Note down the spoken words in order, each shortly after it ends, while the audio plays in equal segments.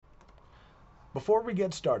Before we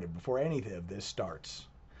get started, before any of this starts,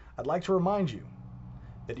 I'd like to remind you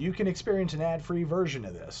that you can experience an ad-free version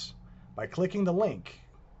of this by clicking the link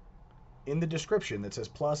in the description that says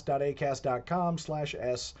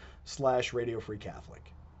plus.acast.com/s/Radio Free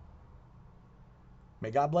Catholic.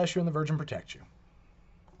 May God bless you and the Virgin protect you.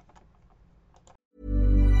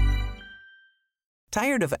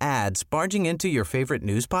 Tired of ads barging into your favorite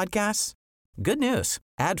news podcasts? Good news.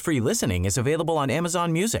 Ad-free listening is available on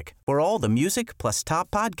Amazon Music for all the music plus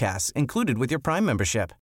top podcasts included with your Prime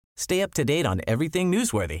membership. Stay up to date on everything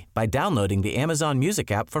newsworthy by downloading the Amazon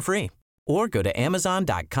Music app for free or go to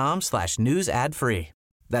amazon.com/news ad free.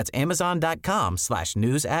 That's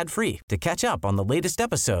amazon.com/news ad free to catch up on the latest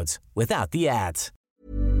episodes without the ads.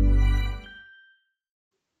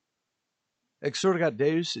 Exurgat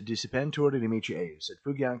Deus dissipentur inimici eius, et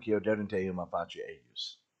fugiant ioderenteum apace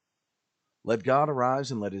eius. Let God arise,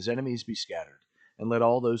 and let his enemies be scattered, and let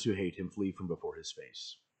all those who hate him flee from before his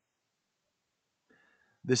face.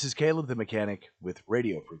 This is Caleb the Mechanic with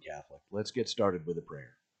Radio Free Catholic. Let's get started with a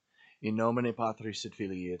prayer. In nomine Patris et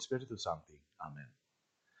Filii et Spiritus Sancti. Amen.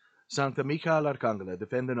 Sancta Michael Arcangela,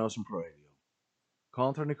 defende nos in proelio.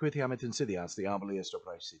 Contra nequitiam et insidias diaboli est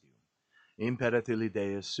opraesidium. Imperat illi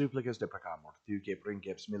Deus supplicas deprecamur, tu que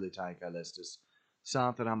princeps militae caelestis,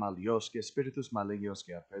 Santana maliosque spiritus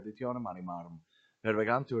malignosque ad perditionem animarum,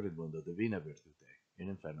 pervegantur in mundo divina virtute,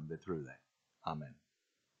 in infernum detrude. Amen.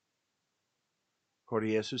 Cor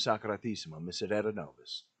Iesu sacratissimo, miserere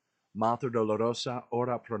nobis, Mater dolorosa,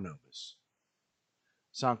 ora pro nobis.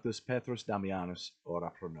 Sanctus Petrus Damianus,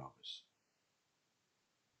 ora pro nobis.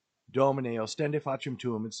 Domine, ostende facem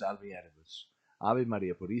tuum et salvi eribus. Ave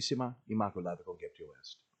Maria Purissima, Immaculata Conceptio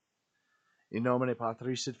est. In nomine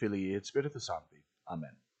Patris et Filii et Spiritus Sancti.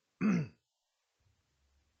 Amen.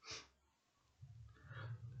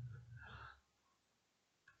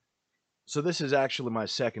 So this is actually my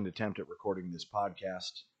second attempt at recording this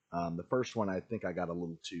podcast. The first one, I think I got a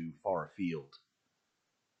little too far afield.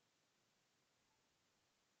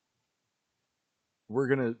 We're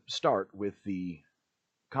going to start with the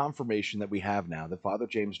confirmation that we have now that Father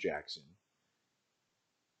James Jackson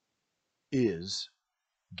is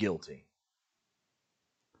guilty.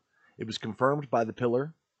 It was confirmed by the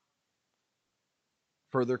pillar,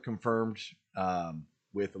 further confirmed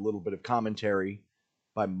with a little bit of commentary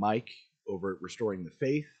by Mike over at Restoring the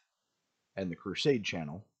Faith and the Crusade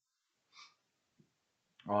channel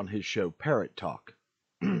on his show Parrot Talk.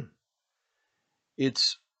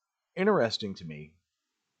 It's interesting to me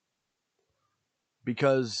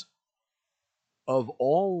because of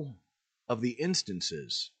all of the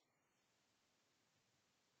instances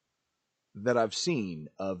that I've seen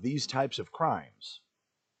of these types of crimes,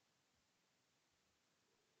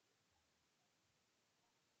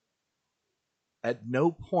 at no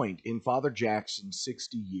point in Father Jackson's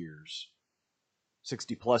 60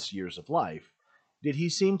 plus years of life, did he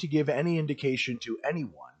seem to give any indication to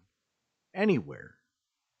anyone, anywhere,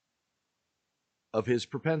 of his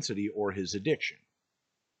propensity or his addiction.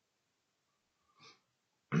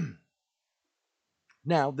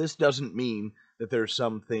 Now, this doesn't mean that there's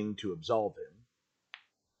something to absolve him.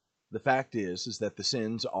 The fact is that the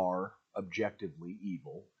sins are objectively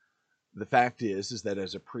evil. The fact is that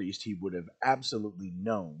as a priest, he would have absolutely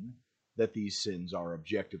known that these sins are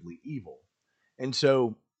objectively evil. And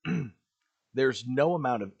so there's no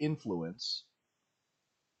amount of influence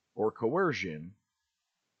or coercion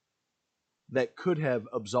that could have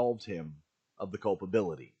absolved him of the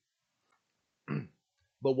culpability.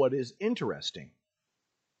 But what is interesting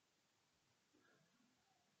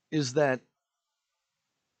is that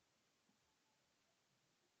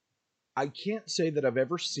I can't say that I've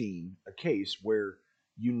ever seen a case where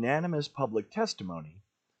unanimous public testimony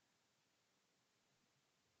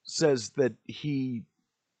says that he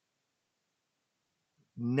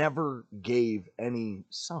never gave any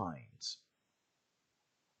signs.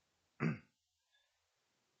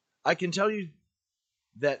 I can tell you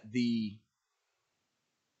that the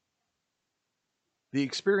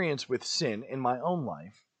experience with sin in my own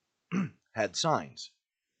life had signs.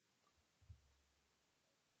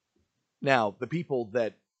 Now, the people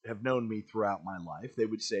that have known me throughout my life, they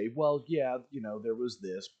would say, well, yeah, there was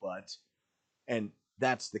this, but, and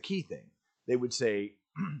that's the key thing. They would say,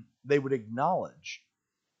 they would acknowledge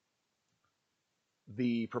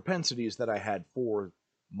the propensities that I had for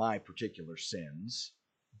my particular sins,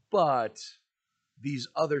 but these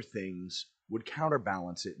other things would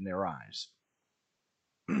counterbalance it in their eyes.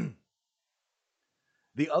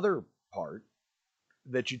 The other part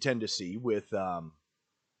that you tend to see with,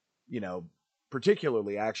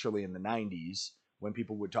 particularly actually in the 90s, when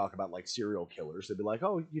people would talk about like serial killers, they'd be like,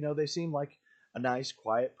 oh, they seem like a nice,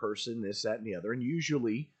 quiet person, this, that, and the other. And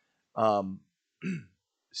usually, um,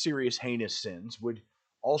 serious, heinous sins would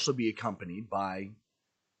also be accompanied by,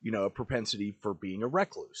 a propensity for being a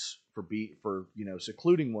recluse, for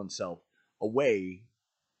secluding oneself away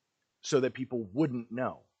so that people wouldn't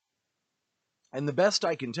know. And the best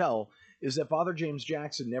I can tell is that Father James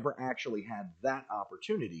Jackson never actually had that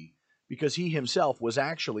opportunity because he himself was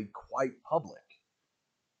actually quite public.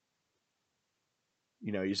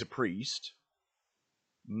 He's a priest.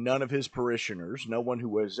 None of his parishioners, no one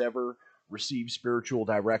who has ever received spiritual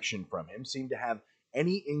direction from him, seemed to have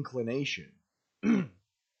any inclination.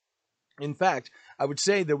 In fact, I would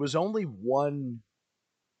say there was only one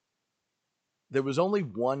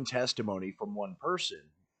testimony from one person,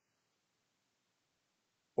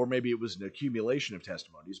 or maybe it was an accumulation of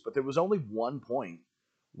testimonies, but there was only one point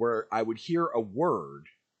where I would hear a word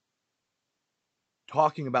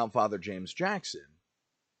talking about Father James Jackson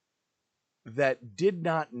that did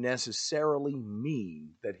not necessarily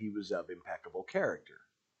mean that he was of impeccable character,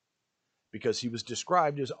 because he was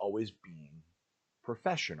described as always being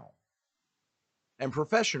professional. And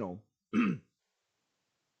professional, to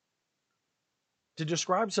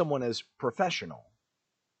describe someone as professional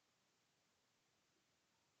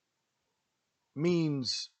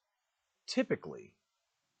means typically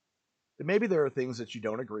that maybe there are things that you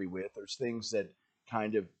don't agree with, there's things that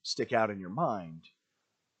kind of stick out in your mind,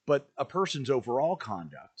 but a person's overall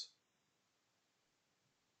conduct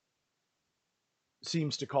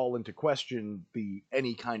seems to call into question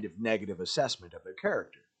any kind of negative assessment of their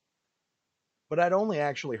character. But I'd only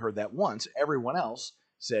actually heard that once. Everyone else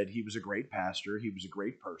said he was a great pastor, he was a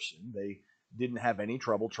great person. They didn't have any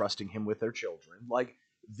trouble trusting him with their children. Like,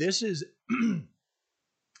 this is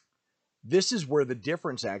this is where the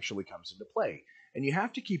difference actually comes into play. And you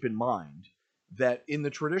have to keep in mind that in the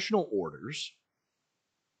traditional orders,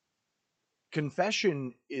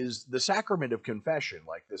 confession is the sacrament of confession,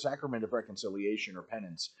 like the sacrament of reconciliation or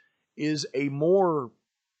penance, is a more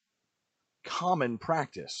common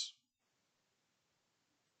practice.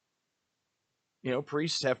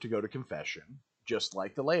 Priests have to go to confession just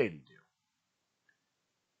like the laity do.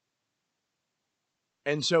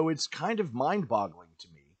 And so it's kind of mind-boggling to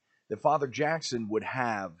me that Father Jackson would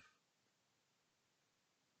have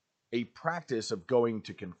a practice of going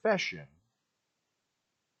to confession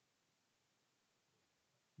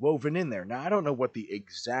woven in there. Now, I don't know what the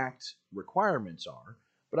exact requirements are,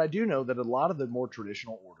 but I do know that a lot of the more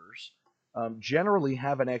traditional orders generally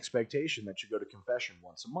have an expectation that you go to confession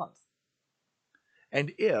once a month.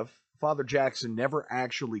 And if Father Jackson never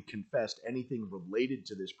actually confessed anything related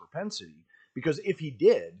to this propensity, because if he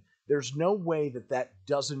did, there's no way that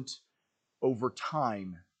doesn't, over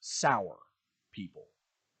time, sour people.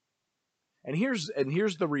 And here's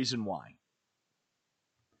the reason why.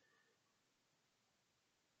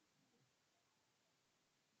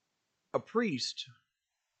 A priest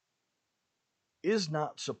is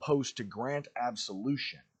not supposed to grant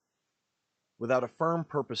absolution without a firm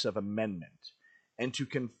purpose of amendment, and to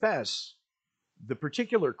confess the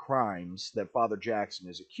particular crimes that Father Jackson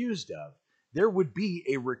is accused of, there would be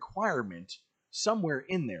a requirement somewhere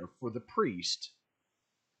in there for the priest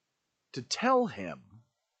to tell him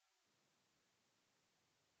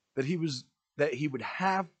that he would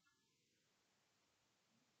have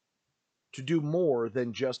to do more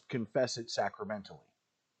than just confess it sacramentally.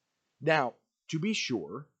 Now, to be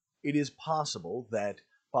sure, it is possible that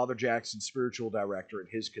Father Jackson's spiritual director and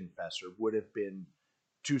his confessor would have been,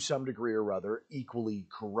 to some degree or other, equally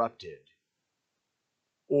corrupted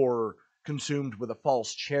or consumed with a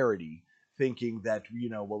false charity, thinking that,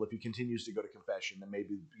 well, if he continues to go to confession, then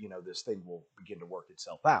maybe, this thing will begin to work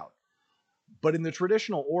itself out. But in the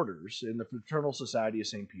traditional orders, in the Fraternal Society of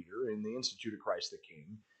St. Peter, in the Institute of Christ the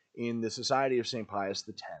King, in the Society of St. Pius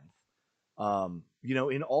X,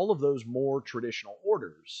 in all of those more traditional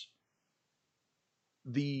orders,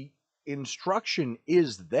 the instruction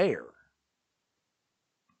is there.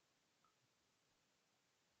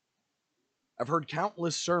 I've heard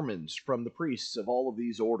countless sermons from the priests of all of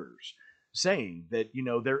these orders saying that,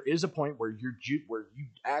 there is a point where you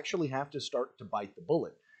actually have to start to bite the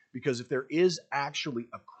bullet. Because if there is actually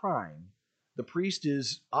a crime, the priest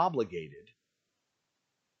is obligated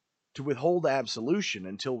to withhold absolution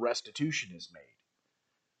until restitution is made.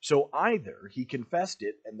 So either he confessed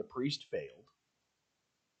it and the priest failed,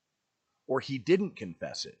 or he didn't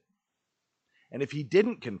confess it. And if he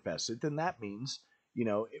didn't confess it, then that means,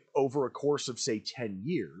 over a course of, say, 10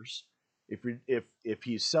 years, if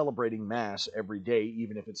he's celebrating Mass every day,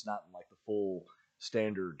 even if it's not like the full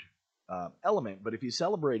standard element, but if he's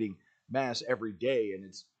celebrating Mass every day,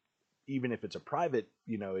 and even if it's a private,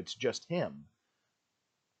 it's just him,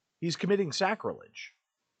 He's committing sacrilege.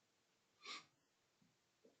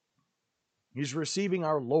 He's receiving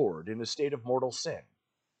our Lord in a state of mortal sin.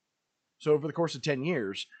 So over the course of 10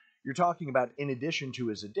 years, you're talking about, in addition to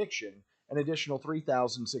his addiction, an additional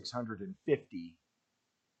 3,650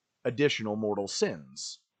 additional mortal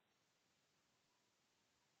sins.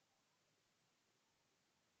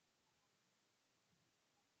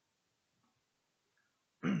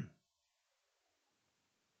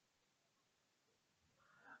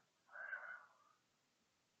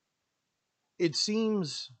 It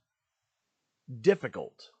seems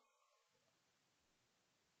difficult.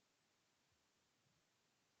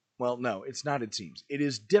 Well, no, it's not, it seems. It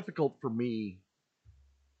is difficult for me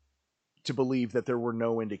to believe that there were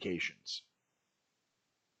no indications.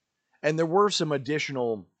 And there were some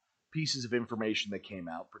additional pieces of information that came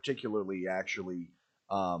out, particularly, actually,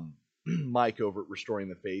 Mike over at Restoring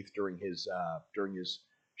the Faith during his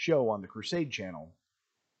show on the Crusade Channel.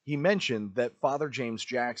 He mentioned that Father James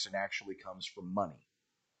Jackson actually comes from money,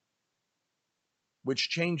 which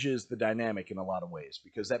changes the dynamic in a lot of ways,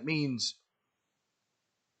 because that means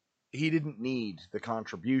he didn't need the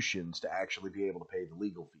contributions to actually be able to pay the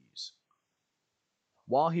legal fees.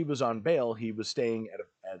 While he was on bail, he was staying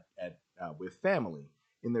with family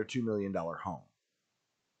in their $2 million home.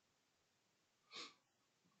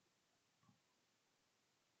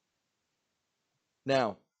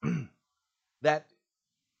 Now, that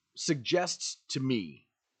suggests to me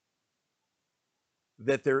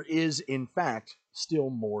that there is, in fact,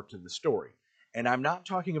 still more to the story. And I'm not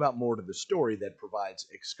talking about more to the story that provides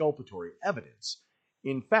exculpatory evidence.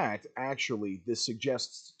 In fact, actually, this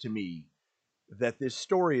suggests to me that this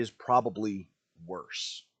story is probably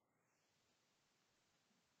worse.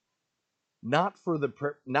 Not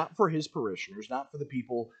for his parishioners, not for the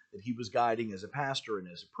people that he was guiding as a pastor and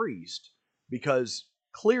as a priest, because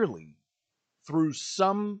clearly, through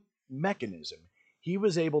some mechanism, he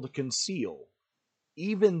was able to conceal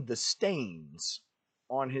even the stains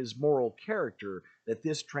on his moral character that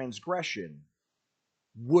this transgression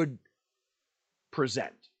would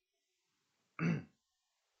present.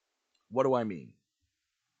 What do I mean?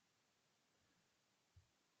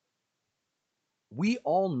 We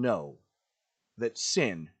all know that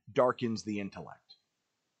sin darkens the intellect.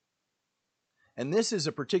 And this is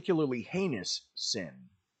a particularly heinous sin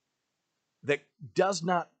that does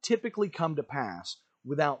not typically come to pass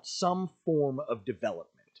without some form of development.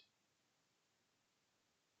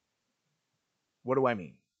 What do I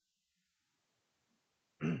mean?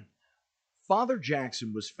 Father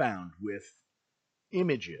Jackson was found with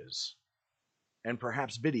images and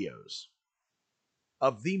perhaps videos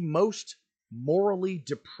of the most morally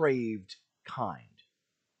depraved kind.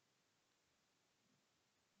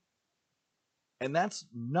 And that's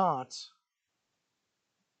not,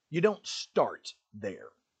 you don't start there,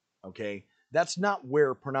 okay? That's not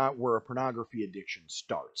where a pornography addiction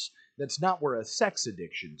starts. That's not where a sex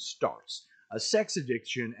addiction starts. A sex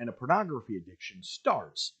addiction and a pornography addiction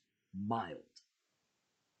starts mild.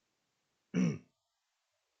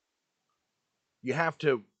 You have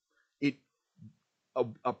to,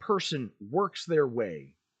 a person works their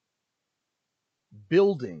way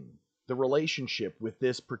building the relationship with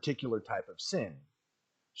this particular type of sin.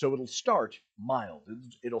 So it'll start mild.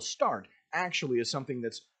 It'll start actually as something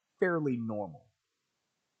that's fairly normal.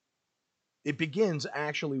 It begins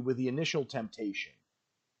actually with the initial temptation.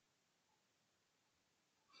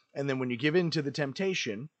 And then when you give in to the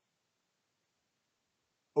temptation,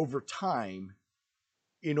 over time,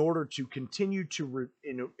 in order to continue to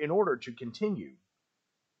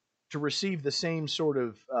receive the same sort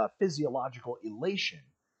of physiological elation,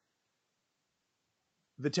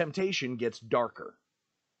 the temptation gets darker.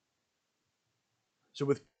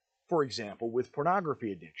 So for example, with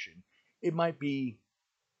pornography addiction, it might be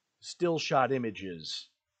still shot images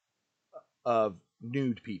of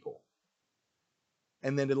nude people.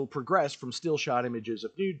 And then it'll progress from still shot images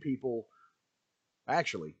of nude people.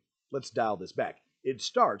 Actually, let's dial this back. It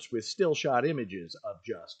starts with still shot images of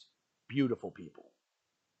just beautiful people.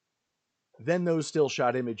 Then those still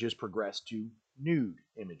shot images progress to nude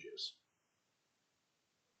images.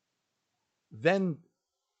 Then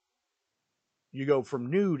you go from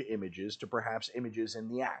nude images to perhaps images in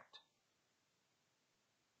the act.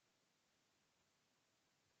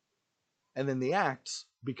 And then the acts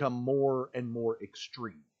become more and more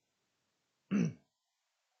extreme.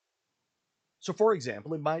 So, for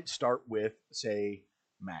example, it might start with, say,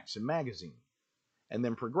 Maxim magazine, and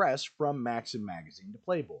then progress from Maxim magazine to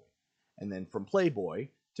Playboy, and then from Playboy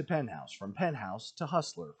to Penthouse, from Penthouse to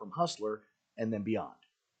Hustler, from Hustler, and then beyond.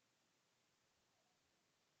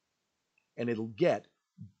 And it'll get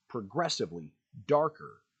progressively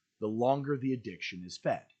darker the longer the addiction is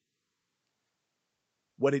fed.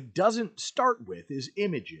 What it doesn't start with is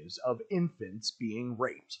images of infants being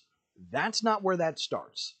raped. That's not where that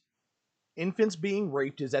starts. Infants being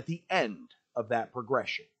raped is at the end of that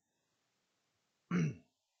progression.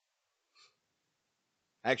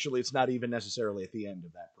 Actually, it's not even necessarily at the end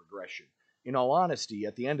of that progression. In all honesty,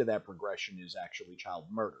 at the end of that progression is actually child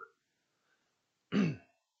murder.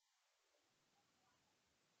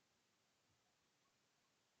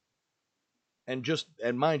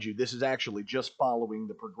 And mind you, this is actually just following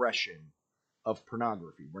the progression of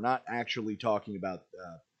pornography. We're not actually talking about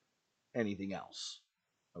anything else,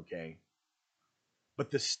 okay?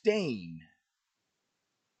 But the stain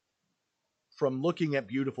from looking at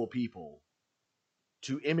beautiful people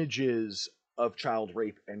to images of child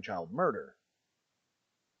rape and child murder,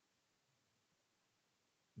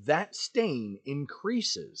 that stain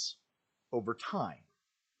increases over time.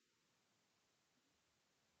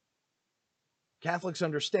 Catholics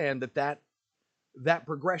understand that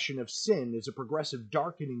progression of sin is a progressive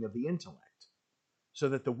darkening of the intellect, so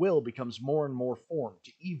that the will becomes more and more formed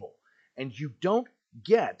to evil. And you don't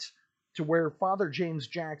get to where Father James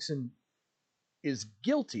Jackson is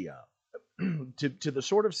guilty of, to the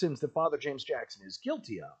sort of sins that Father James Jackson is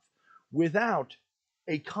guilty of, without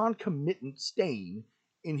a concomitant stain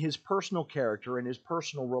in his personal character and his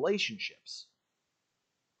personal relationships.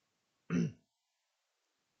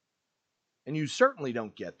 And you certainly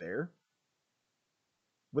don't get there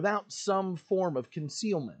without some form of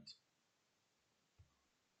concealment.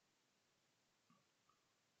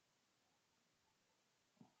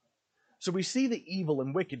 So we see the evil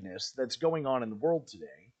and wickedness that's going on in the world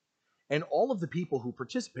today, and all of the people who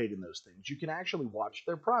participate in those things, you can actually watch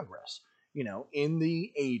their progress. You know, in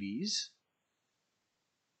the 80s,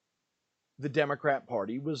 the Democrat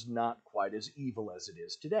Party was not quite as evil as it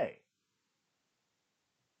is today.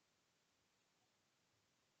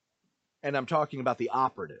 And I'm talking about the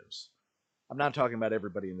operatives. I'm not talking about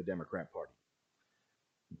everybody in the Democrat Party.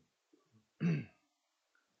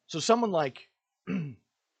 So someone like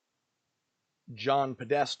John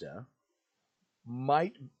Podesta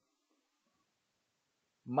might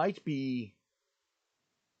be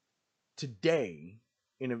today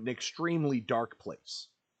in an extremely dark place.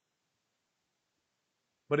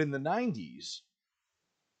 But in the 90s,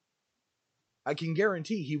 I can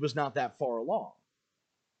guarantee he was not that far along.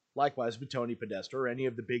 Likewise with Tony Podesta or any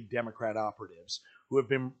of the big Democrat operatives who have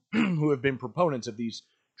been who have been proponents of these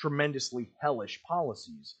tremendously hellish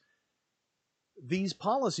policies. These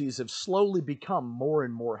policies have slowly become more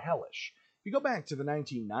and more hellish. If you go back to the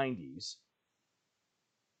 1990s,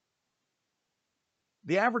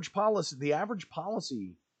 the average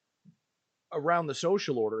policy around the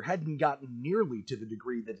social order hadn't gotten nearly to the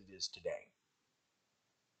degree that it is today.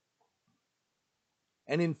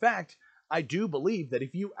 And in fact, I do believe that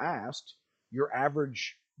if you asked your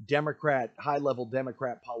average Democrat, high-level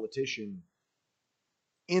Democrat politician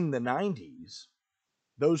in the 90s,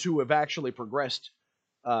 those who have actually progressed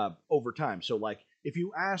over time. So like if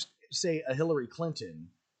you asked, say, a Hillary Clinton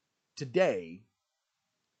today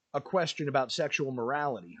a question about sexual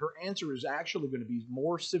morality, her answer is actually going to be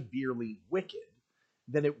more severely wicked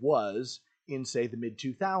than it was in, say, the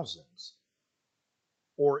mid-2000s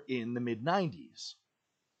or in the mid-90s.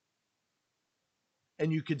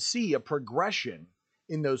 And you could see a progression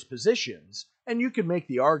in those positions, and you could make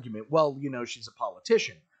the argument, well, you know, she's a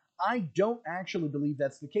politician. I don't actually believe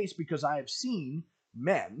that's the case because I have seen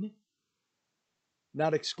men,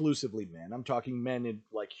 not exclusively men, I'm talking men in,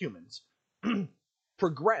 like humans,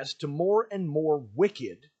 progress to more and more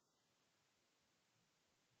wicked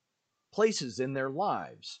places in their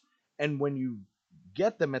lives. And when you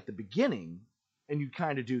get them at the beginning and you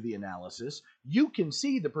kind of do the analysis, you can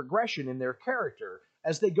see the progression in their character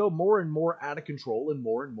as they go more and more out of control and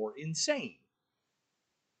more insane.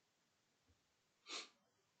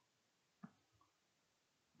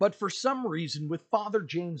 But for some reason, with Father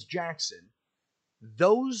James Jackson,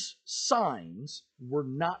 those signs were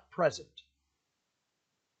not present.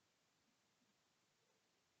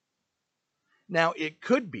 Now, it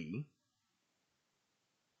could be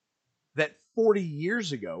that 40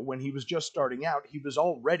 years ago, when he was just starting out, he was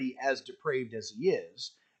already as depraved as he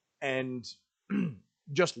is, and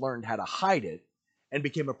just learned how to hide it, and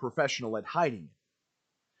became a professional at hiding it.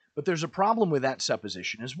 But there's a problem with that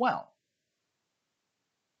supposition as well.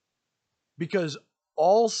 Because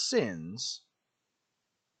all sins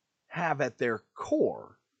have at their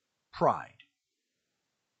core pride.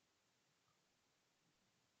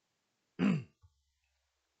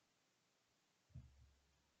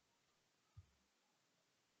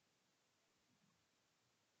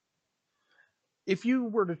 If you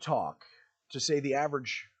were to talk to, say, the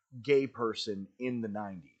average gay person in the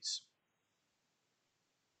 90s,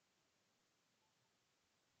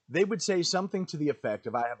 they would say something to the effect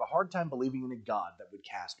of, I have a hard time believing in a God that would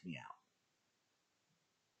cast me out.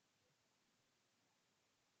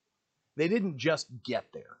 They didn't just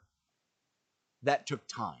get there. That took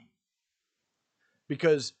time.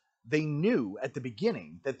 Because they knew at the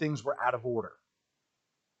beginning that things were out of order.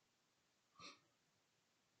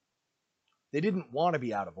 They didn't want to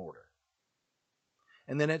be out of order.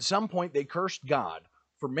 And then at some point they cursed God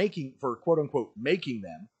for quote unquote making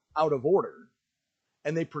them out of order,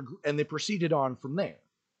 and they proceeded on from there.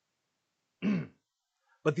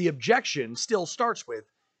 But the objection still starts with,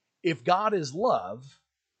 if God is love,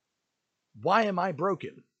 why am I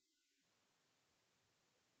broken?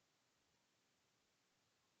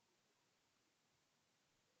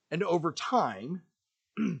 And over time,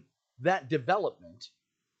 that development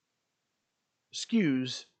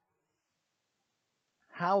skews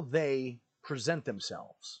how they present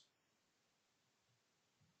themselves.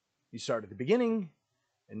 You start at the beginning,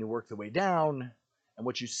 and you work the way down, and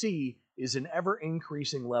what you see is an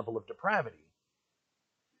ever-increasing level of depravity.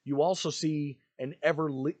 You also see an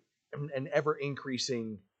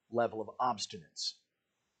ever-increasing level of obstinance.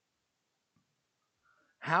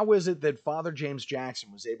 How is it that Father James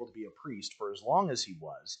Jackson was able to be a priest for as long as he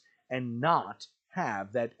was and not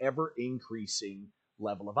have that ever-increasing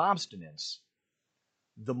level of obstinance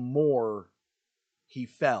the more he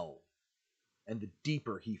fell and the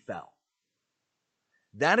deeper he fell?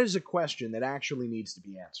 That is a question that actually needs to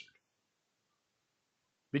be answered.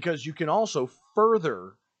 Because you can also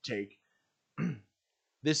further take,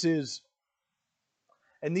 these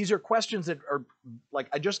are questions that are, like,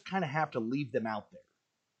 I just kind of have to leave them out there.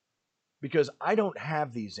 Because I don't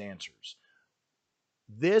have these answers.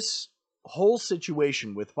 This whole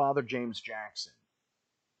situation with Father James Jackson,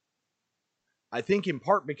 I think in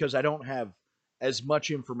part because I don't have as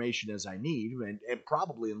much information as I need, and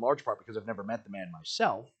probably in large part because I've never met the man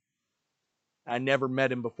myself. I never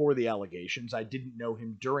met him before the allegations. I didn't know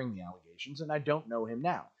him during the allegations, and I don't know him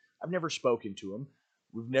now. I've never spoken to him.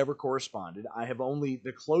 We've never corresponded.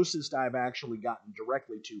 The closest I've actually gotten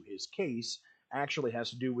directly to his case actually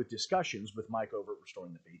has to do with discussions with Mike over at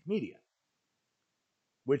Restoring the Faith Media,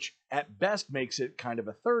 which at best makes it kind of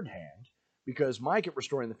a third hand, because Mike at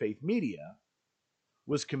Restoring the Faith Media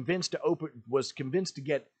was convinced to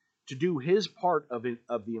get to do his part of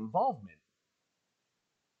the involvement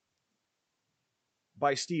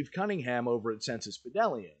by Steve Cunningham over at Sensus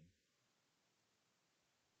Fidelium,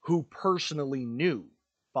 who personally knew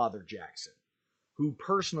Father Jackson, who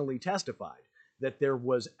personally testified that there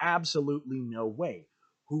was absolutely no way,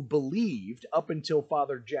 who believed up until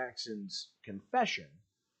Father Jackson's confession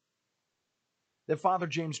that Father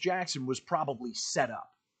James Jackson was probably set up.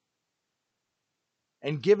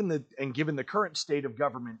 And given the current state of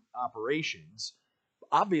government operations,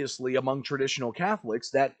 obviously among traditional Catholics,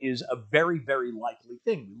 that is a very, very likely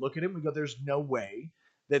thing. We look at it and we go, there's no way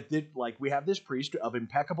that we have this priest of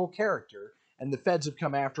impeccable character, and the feds have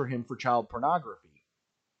come after him for child pornography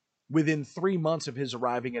within 3 months of his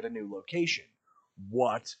arriving at a new location.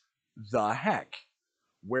 What the heck?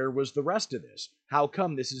 Where was the rest of this? How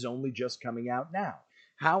come this is only just coming out now?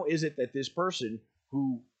 How is it that this person,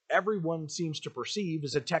 who everyone seems to perceive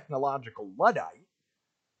as a technological Luddite,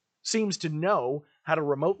 seems to know how to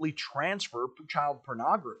remotely transfer child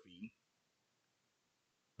pornography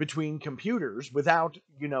between computers without,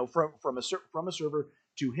 from a server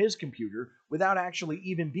to his computer, without actually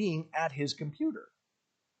even being at his computer?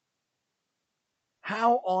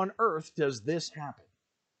 How on earth does this happen?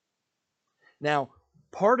 Now,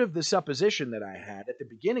 part of the supposition that I had at the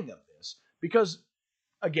beginning of this, because,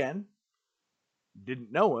 again,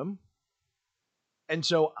 didn't know him, and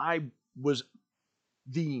so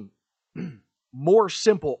the more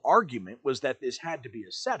simple argument was that this had to be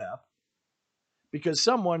a setup, because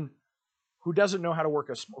someone who doesn't know how to work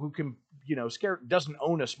doesn't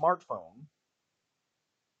own a smartphone,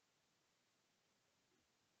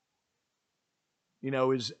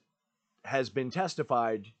 it has been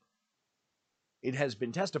testified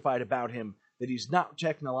about him that he's not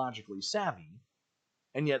technologically savvy,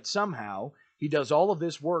 and yet somehow he does all of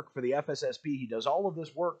this work for the FSSP. He does all of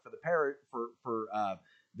this work for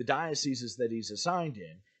the dioceses that he's assigned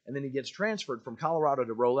in, and then he gets transferred from Colorado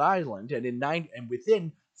to Rhode Island, and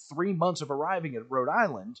within 3 months of arriving at Rhode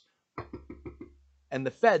Island, and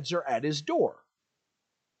the feds are at his door.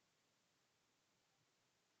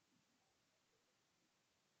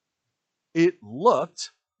 It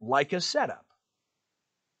looked like a setup.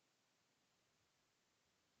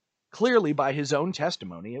 Clearly, by his own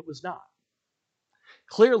testimony, it was not.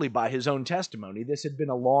 Clearly, by his own testimony, this had been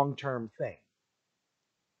a long-term thing.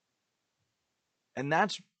 And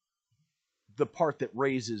that's the part that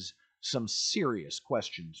raises some serious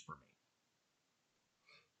questions for me.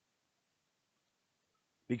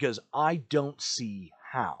 Because I don't see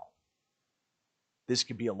how this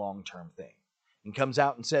could be a long-term thing. And comes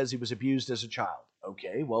out and says he was abused as a child.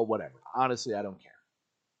 Okay, well, whatever. Honestly, I don't care.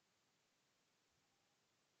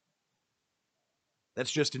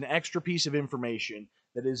 That's just an extra piece of information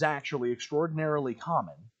that is actually extraordinarily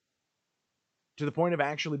common to the point of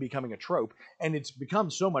actually becoming a trope. And it's become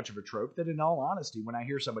so much of a trope that, in all honesty, when I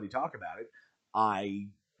hear somebody talk about it, I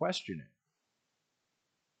question it.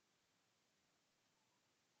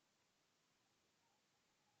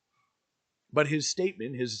 But his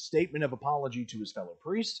statement of apology to his fellow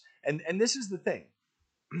priests, and this is the thing,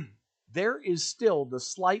 there is still the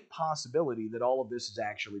slight possibility that all of this is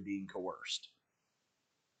actually being coerced.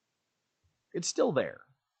 It's still there.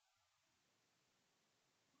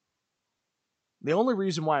 The only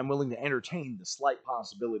reason why I'm willing to entertain the slight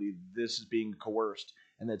possibility that this is being coerced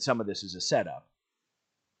and that some of this is a setup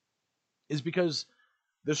is because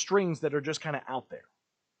the strings that are just kind of out there.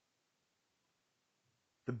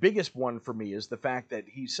 The biggest one for me is the fact that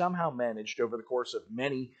he somehow managed over the course of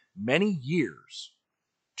many, many years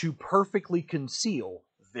to perfectly conceal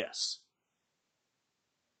this.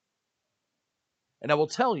 And I will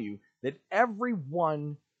tell you that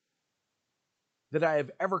everyone that I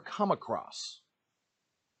have ever come across,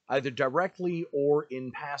 either directly or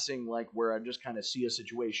in passing, like where I just kind of see a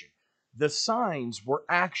situation, the signs were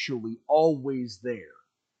actually always there.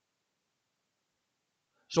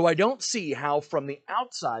 So I don't see how, from the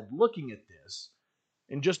outside looking at this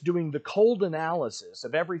and just doing the cold analysis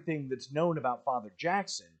of everything that's known about Father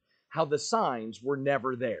Jackson, how the signs were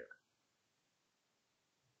never there.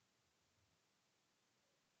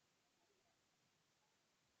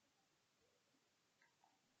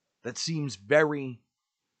 That seems very,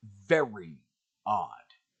 very odd.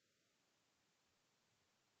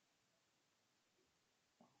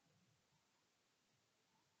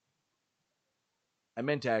 I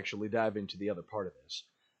meant to actually dive into the other part of this.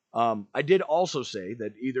 I did also say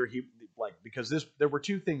that either he, because there were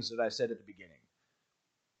two things that I said at the beginning.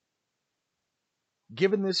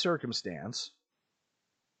 Given this circumstance,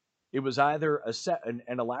 it was either an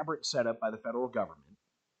elaborate setup by the federal government,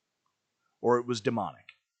 or it was demonic.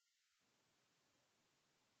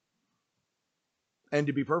 And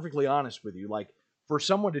to be perfectly honest with you, for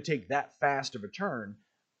someone to take that fast of a turn,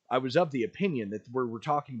 I was of the opinion that we're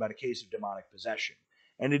talking about a case of demonic possession.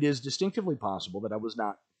 And it is distinctively possible that I was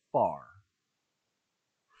not far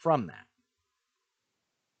from that.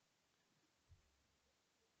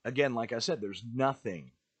 Again, like I said, there's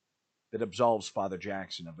nothing that absolves Father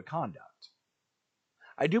Jackson of the conduct.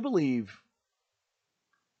 I do believe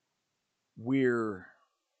we're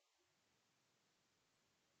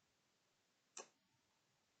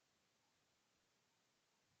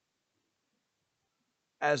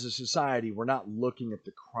as a society, we're not looking at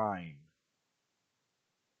the crime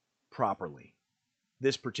properly.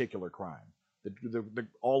 This particular crime,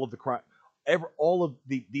 all of the crime, all of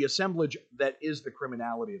the assemblage that is the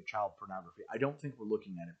criminality of child pornography. I don't think we're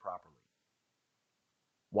looking at it properly.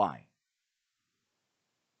 Why?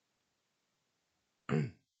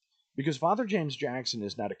 Because Father James Jackson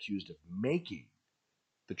is not accused of making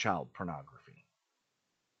the child pornography.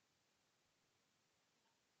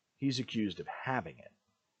 He's accused of having it.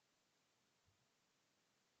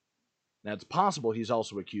 Now, it's possible he's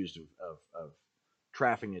also accused of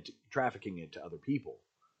trafficking it to other people.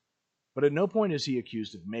 But at no point is he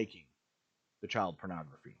accused of making the child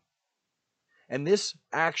pornography. And this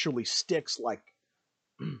actually sticks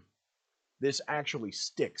this actually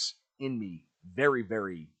sticks in me very,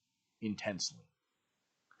 very intensely.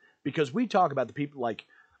 Because we talk about the people,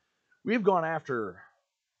 we've gone after,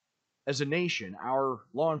 as a nation, our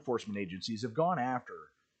law enforcement agencies have gone after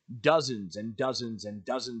dozens and dozens and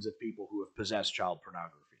dozens of people who have possessed child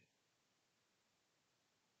pornography.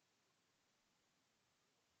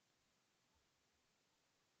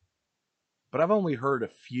 But I've only heard a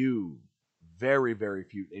few, very, very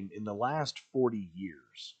few, in the last 40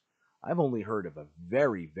 years, I've only heard of a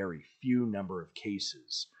very, very few number of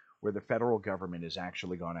cases where the federal government has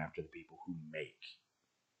actually gone after the people who make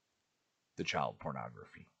the child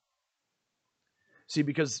pornography. See,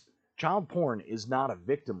 because child porn is not a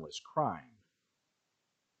victimless crime.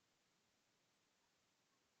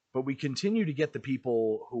 But we continue to get the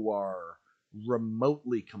people who are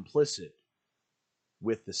remotely complicit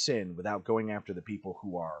with the sin without going after the people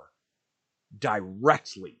who are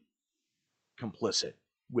directly complicit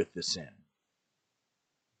with the sin.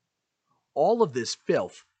 All of this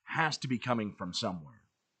filth has to be coming from somewhere.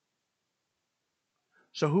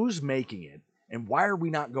 So who's making it, and why are we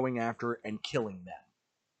not going after and killing them?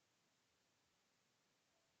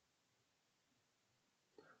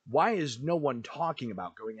 Why is no one talking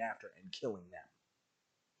about going after and killing them?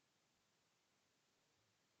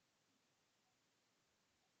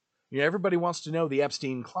 Everybody wants to know the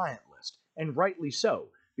Epstein client list, and rightly so,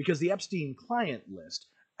 because the Epstein client list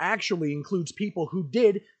actually includes people who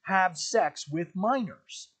did have sex with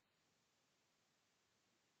minors.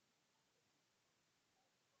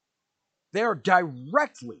 They are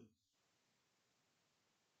directly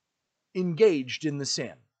engaged in the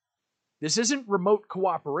sin. This isn't remote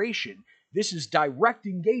cooperation. This is direct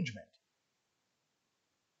engagement.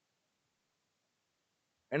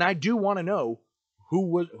 And I do want to know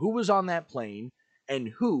who was on that plane and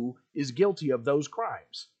who is guilty of those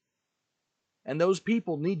crimes. And those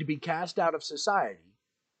people need to be cast out of society,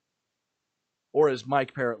 or as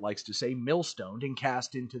Mike Parrott likes to say, millstoned and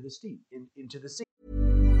cast into the sea.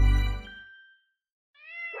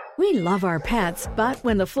 We love our pets, but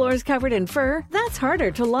when the floor's covered in fur, that's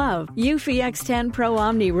harder to love. Eufy X10 Pro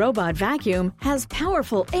Omni Robot Vacuum has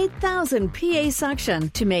powerful 8,000 PA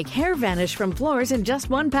suction to make hair vanish from floors in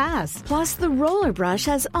just one pass. Plus, the roller brush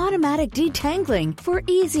has automatic detangling for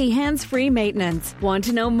easy hands-free maintenance. Want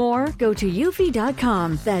to know more? Go to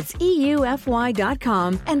eufy.com, that's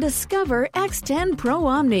EUFY.com, and discover X10 Pro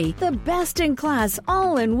Omni, the best-in-class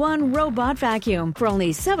all-in-one robot vacuum for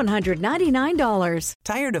only $799.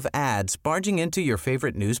 Tired of ads barging into your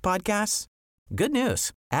favorite news podcasts? Good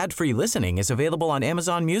news. Ad-free listening is available on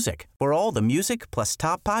Amazon Music for all the music plus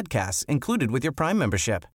top podcasts included with your Prime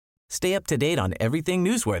membership. Stay up to date on everything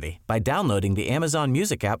newsworthy by downloading the Amazon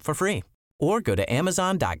Music app for free or go to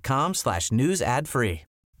amazon.com/news ad free.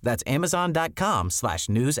 That's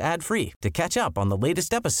amazon.com/news ad free to catch up on the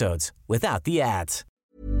latest episodes without the ads.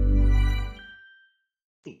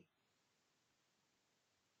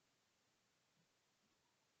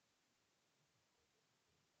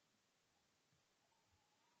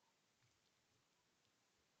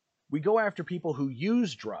 We go after people who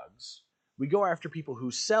use drugs. We go after people who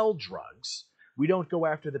sell drugs. We don't go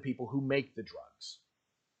after the people who make the drugs.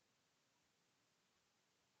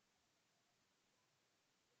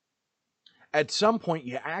 At some point,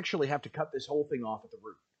 you actually have to cut this whole thing off at the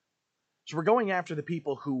root. So we're going after the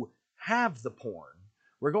people who have the porn.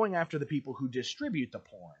 We're going after the people who distribute the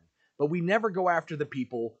porn. But we never go after the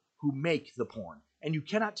people who make the porn. And you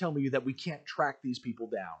cannot tell me that we can't track these people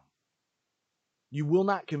down. You will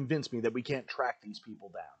not convince me that we can't track these people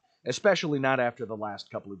down, especially not after the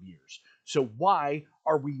last couple of years. So why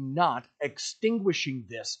are we not extinguishing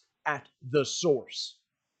this at the source?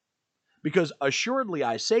 Because assuredly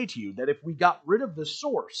I say to you that if we got rid of the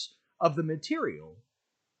source of the material,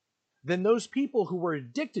 then those people who were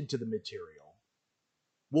addicted to the material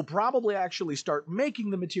will probably actually start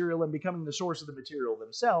making the material and becoming the source of the material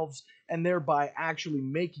themselves, and thereby actually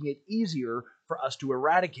making it easier for us to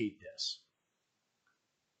eradicate this.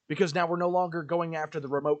 Because now we're no longer going after the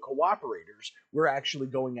remote cooperators, we're actually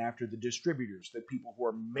going after the distributors, the people who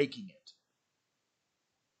are making it.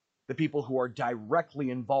 The people who are directly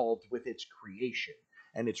involved with its creation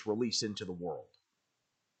and its release into the world.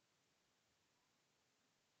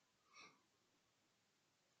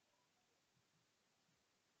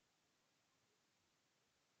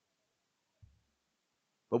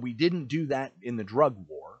 But we didn't do that in the drug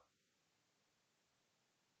war.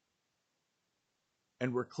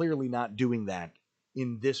 And we're clearly not doing that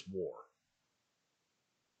in this war.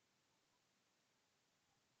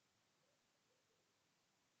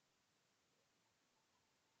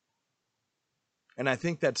 And I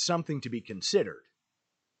think that's something to be considered.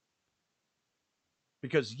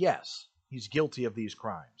 Because yes, he's guilty of these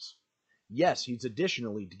crimes. Yes, he's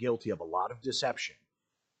additionally guilty of a lot of deception.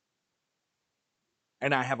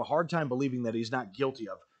 And I have a hard time believing that he's not guilty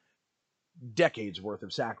of decades worth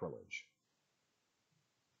of sacrilege.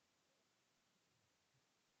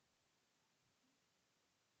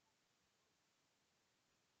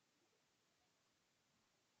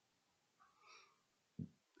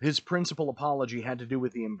 His principal apology had to do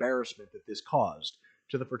with the embarrassment that this caused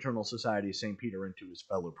to the Fraternal Society of St. Peter and to his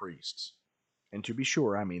fellow priests. And to be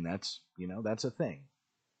sure, I mean, that's a thing.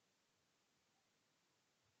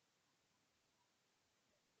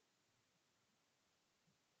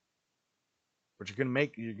 But you're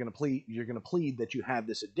going to plead that you have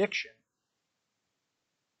this addiction.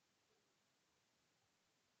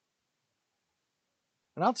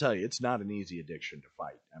 And I'll tell you, it's not an easy addiction to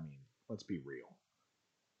fight. I mean, let's be real.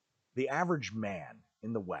 The average man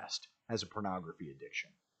in the West has a pornography addiction.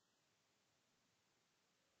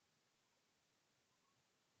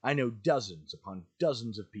 I know dozens upon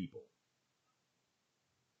dozens of people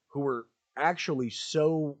who are actually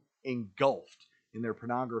so engulfed in their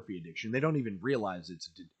pornography addiction, they don't even realize it's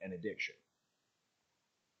an addiction.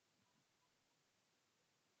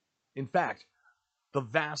 In fact, the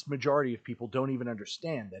vast majority of people don't even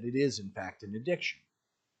understand that it is, in fact, an addiction.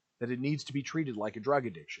 That it needs to be treated like a drug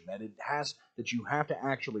addiction. That you have to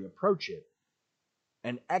actually approach it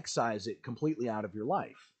and excise it completely out of your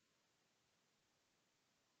life.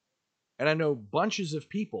 And I know bunches of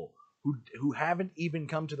people who haven't even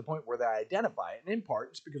come to the point where they identify it, and in part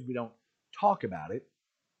it's because we don't talk about it.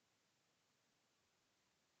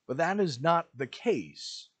 But that is not the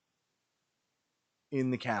case in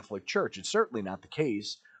the Catholic Church. It's certainly not the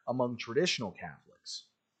case among traditional Catholics.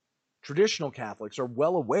 Traditional Catholics are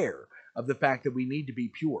well aware of the fact that we need to be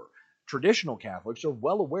pure. Traditional Catholics are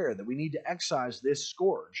well aware that we need to excise this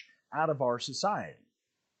scourge out of our society.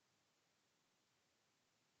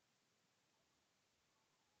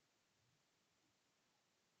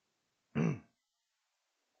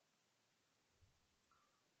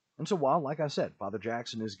 And so while, like I said, Father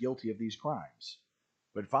Jackson is guilty of these crimes,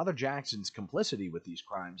 but Father Jackson's complicity with these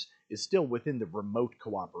crimes is still within the remote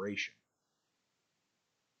cooperation.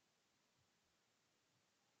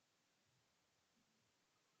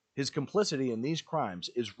 His complicity in these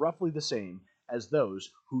crimes is roughly the same as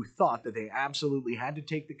those who thought that they absolutely had to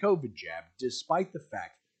take the COVID jab, despite the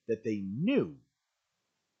fact that they knew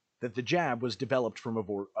that the jab was developed from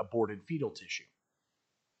aborted fetal tissue.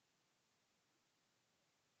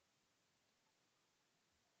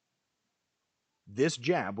 This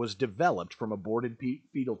jab was developed from aborted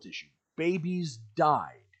fetal tissue. Babies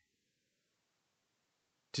died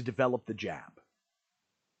to develop the jab.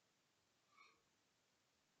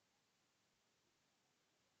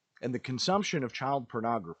 And the consumption of child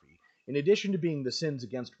pornography, in addition to being the sins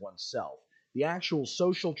against oneself, the actual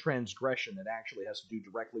social transgression that actually has to do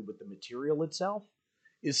directly with the material itself,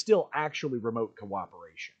 is still actually remote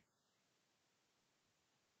cooperation.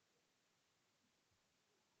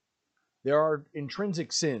 There are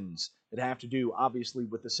intrinsic sins that have to do, obviously,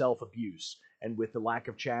 with the self-abuse and with the lack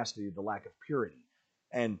of chastity, the lack of purity.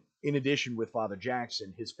 And in addition, with Father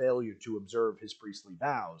Jackson, his failure to observe his priestly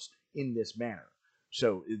vows in this manner.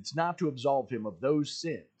 So it's not to absolve him of those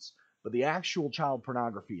sins, but the actual child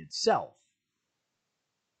pornography itself,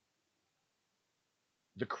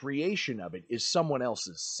 the creation of it is someone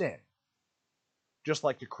else's sin. Just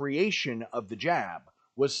like the creation of the jab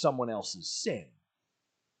was someone else's sin.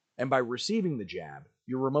 And by receiving the jab,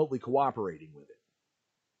 you're remotely cooperating with it.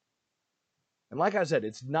 And like I said,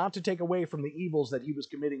 it's not to take away from the evils that he was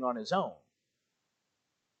committing on his own.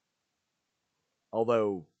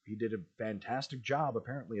 Although he did a fantastic job,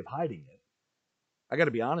 apparently, of hiding it. I got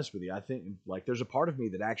to be honest with you. I think, there's a part of me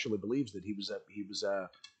that actually believes that he was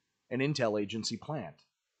an intel agency plant.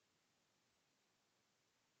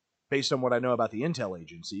 Based on what I know about the intel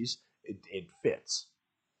agencies, it fits.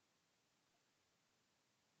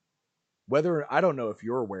 I don't know if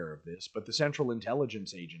you're aware of this, but the Central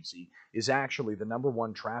Intelligence Agency is actually the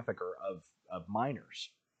 #1 trafficker of minors.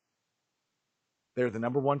 They're the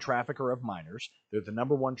 #1 trafficker of minors. They're the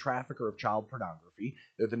 #1 trafficker of child pornography.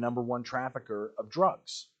 They're the #1 trafficker of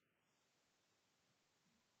drugs.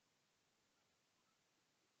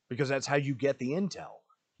 Because that's how you get the intel.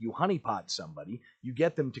 You honeypot somebody, you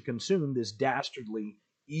get them to consume this dastardly,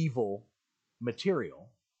 evil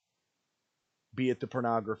material, be it the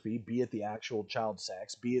pornography, be it the actual child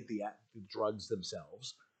sex, be it the drugs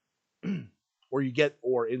themselves,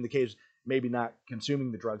 or in the case, maybe not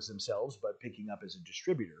consuming the drugs themselves, but picking up as a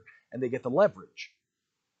distributor, and they get the leverage.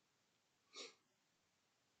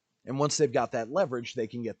 And once they've got that leverage, they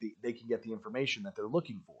can get the information that they're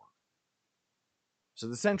looking for. So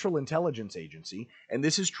the Central Intelligence Agency, and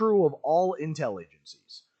this is true of all intel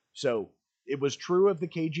agencies. So it was true of the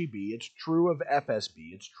KGB, it's true of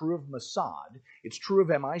FSB, it's true of Mossad, it's true of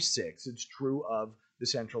MI6, it's true of the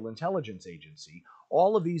Central Intelligence Agency.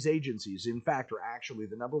 All of these agencies, in fact, are actually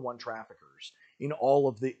the #1 traffickers in all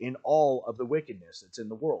of the wickedness that's in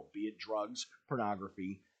the world, be it drugs,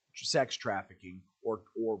 pornography, sex trafficking, or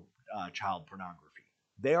child pornography.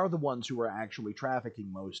 They are the ones who are actually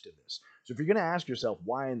trafficking most of this. So if you're going to ask yourself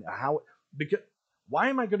why am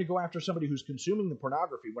I going to go after somebody who's consuming the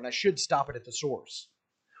pornography when I should stop it at the source?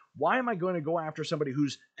 Why am I going to go after somebody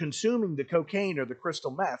who's consuming the cocaine or the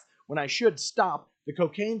crystal meth when I should stop the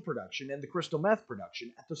cocaine production and the crystal meth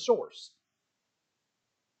production at the source?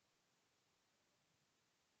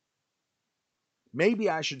 Maybe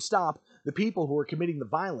I should stop the people who are committing the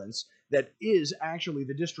violence that is actually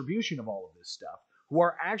the distribution of all of this stuff, who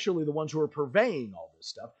are actually the ones who are purveying all this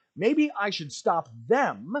stuff. maybe I should stop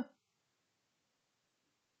them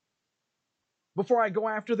before I go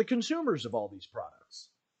after the consumers of all these products.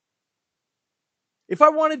 If I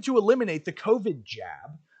wanted to eliminate the COVID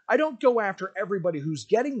jab, I don't go after everybody who's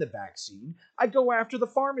getting the vaccine. I go after the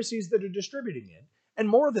pharmacies that are distributing it. And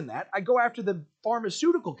more than that, I go after the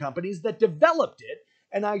pharmaceutical companies that developed it,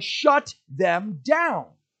 and I shut them down.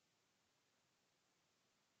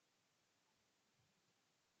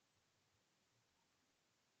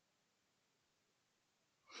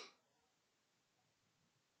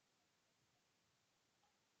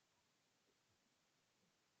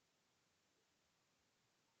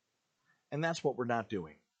 And that's what we're not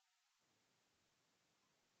doing.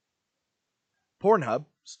 Pornhub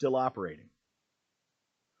still operating.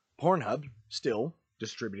 Pornhub still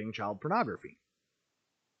distributing child pornography.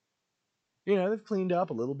 You know, they've cleaned up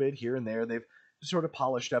a little bit here and there. They've sort of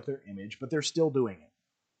polished up their image, but they're still doing it.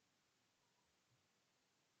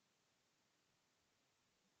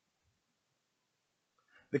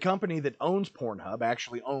 The company that owns Pornhub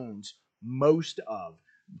actually owns most of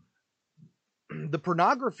the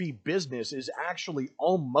pornography business is actually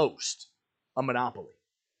almost a monopoly,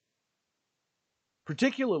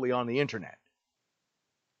 particularly on the internet.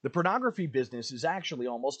 The pornography business is actually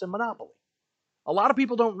almost a monopoly. A lot of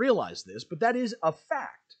people don't realize this, but that is a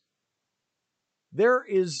fact. There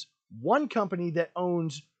is one company that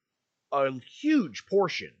owns a huge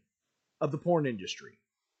portion of the porn industry.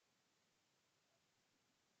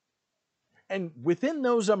 And within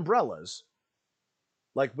those umbrellas,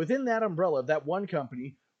 like within that umbrella of that one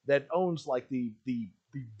company that owns like the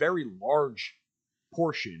very large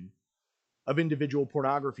portion of individual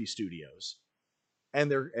pornography studios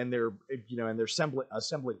and their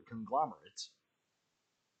assembling conglomerates,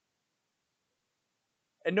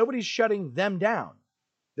 and nobody's shutting them down.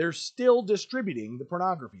 They're still distributing the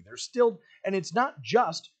pornography. And it's not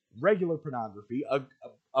just regular pornography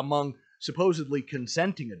among supposedly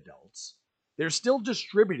consenting adults. They're still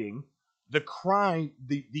distributing the crime,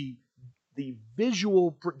 the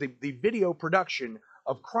video production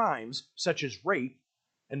of crimes such as rape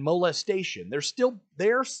and molestation. They're still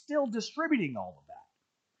distributing all of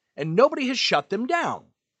that, and nobody has shut them down.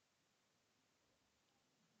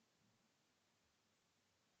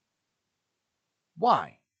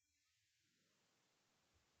 Why?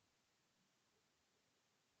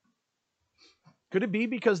 Could it be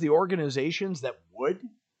because the organizations that would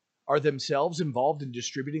are themselves involved in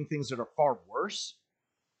distributing things that are far worse?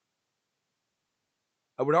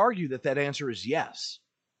 I would argue that that answer is yes.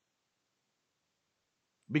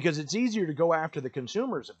 Because it's easier to go after the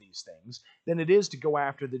consumers of these things than it is to go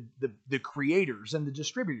after the creators and the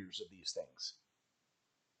distributors of these things.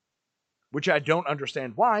 Which I don't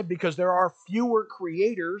understand why, because there are fewer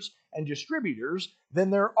creators and distributors than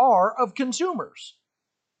there are of consumers.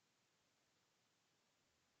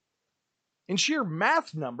 In sheer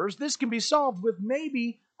math numbers, this can be solved with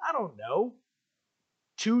maybe,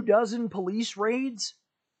 24 police raids.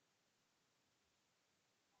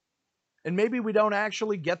 And maybe we don't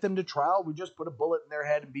actually get them to trial, we just put a bullet in their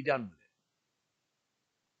head and be done with it.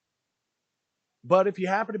 But if you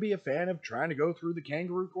happen to be a fan of trying to go through the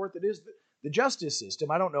kangaroo court that is the justice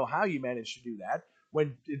system, I don't know how you manage to do that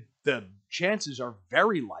when the chances are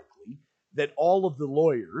very likely that all of the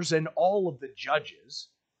lawyers and all of the judges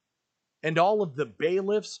and all of the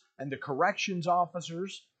bailiffs and the corrections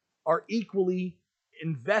officers are equally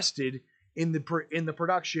invested in the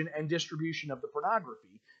production and distribution of the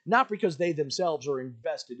pornography, not because they themselves are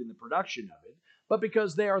invested in the production of it, but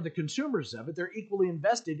because they are the consumers of it. They're equally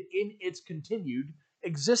invested in its continued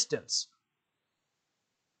existence.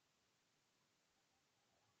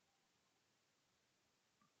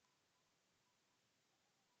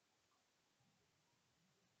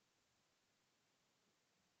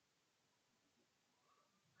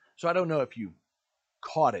 So I don't know if you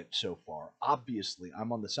caught it so far. Obviously,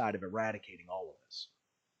 I'm on the side of eradicating all of this.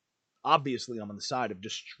 Obviously, I'm on the side of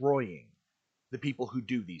destroying the people who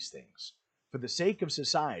do these things. For the sake of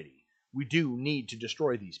society, we do need to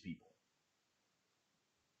destroy these people.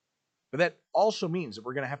 But that also means that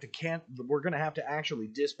we're going to have to actually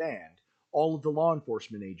disband all of the law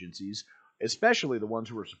enforcement agencies, especially the ones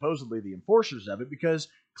who are supposedly the enforcers of it, because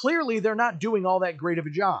clearly they're not doing all that great of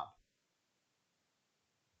a job.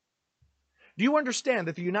 Do you understand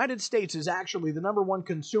that the United States is actually the number one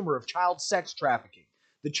consumer of child sex trafficking?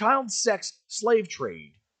 The child sex slave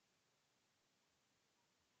trade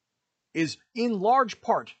is in large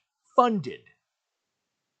part funded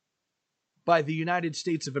by the United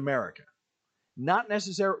States of America. Not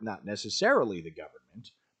necessarily the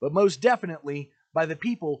government, but most definitely by the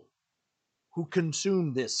people who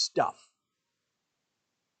consume this stuff.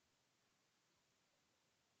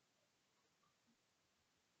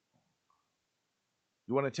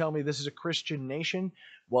 You want to tell me this is a Christian nation?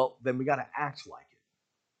 Well, then we got to act like it.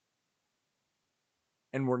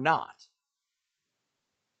 And we're not.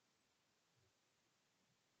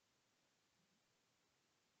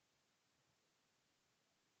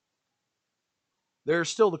 There are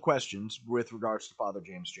still the questions with regards to Father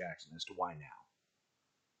James Jackson as to why now.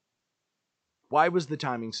 Why was the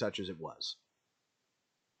timing such as it was?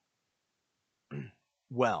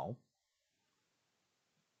 Well,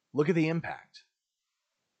 look at the impact.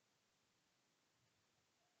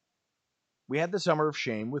 We had the Summer of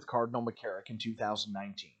Shame with Cardinal McCarrick in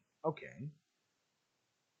 2019. Okay.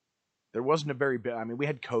 There wasn't a very big, we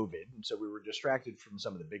had COVID, and so we were distracted from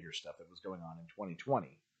some of the bigger stuff that was going on in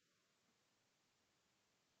 2020.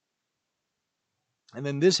 And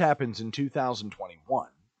then this happens in 2021.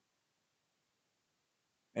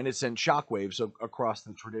 And it sent shockwaves across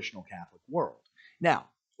the traditional Catholic world. Now,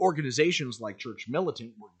 organizations like Church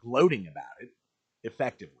Militant were gloating about it,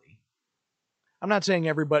 effectively. I'm not saying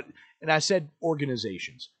everybody, and I said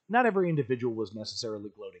organizations. Not every individual was necessarily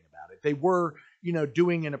gloating about it. They were,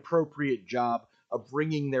 doing an appropriate job of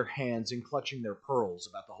wringing their hands and clutching their pearls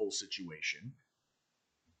about the whole situation.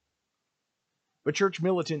 But Church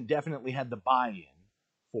Militant definitely had the buy-in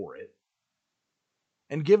for it.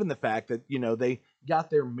 And given the fact that, they got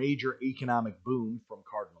their major economic boom from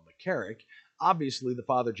Cardinal McCarrick, obviously the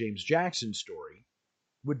Father James Jackson story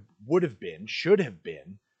should have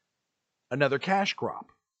been, another cash crop.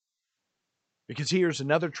 Because here's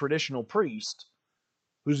another traditional priest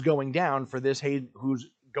who's going down for this heinous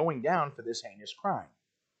crime.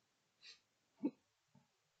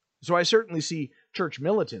 So I certainly see Church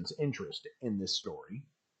Militant's interest in this story.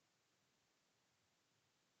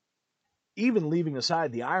 Even leaving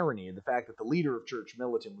aside the irony of the fact that the leader of Church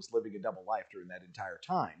Militant was living a double life during that entire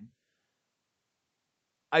time,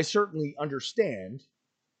 I certainly understand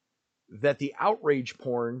that the outrage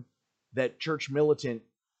porn that Church Militant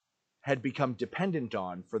had become dependent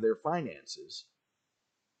on for their finances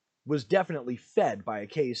was definitely fed by a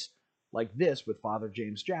case like this with Father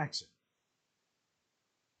James Jackson.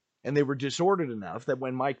 And they were disordered enough that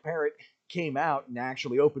when Mike Parrott came out and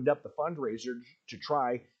actually opened up the fundraiser to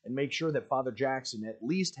try and make sure that Father Jackson at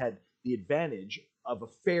least had the advantage of a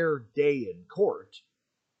fair day in court,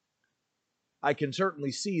 I can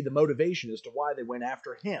certainly see the motivation as to why they went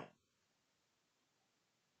after him.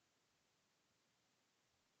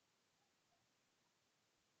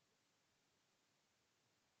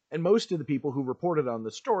 And most of the people who reported on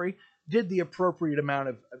the story did the appropriate amount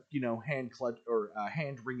of, hand clutch or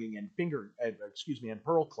hand wringing and and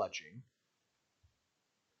pearl clutching.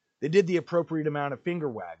 They did the appropriate amount of finger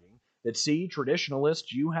wagging. That, see,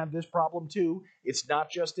 traditionalists, you have this problem too. It's not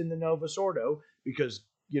just in the Novus Ordo, because,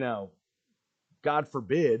 God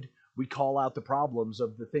forbid we call out the problems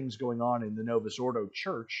of the things going on in the Novus Ordo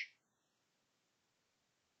Church.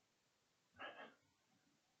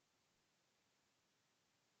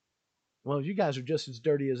 Well, you guys are just as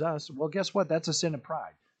dirty as us. Well, guess what? That's a sin of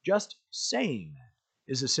pride. Just saying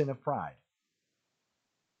that is a sin of pride.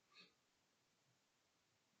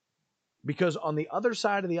 Because on the other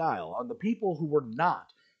side of the aisle, on the people who were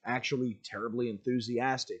not actually terribly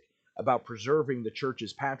enthusiastic about preserving the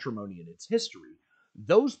church's patrimony and its history,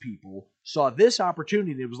 those people saw this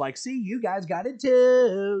opportunity and it was like, see, you guys got it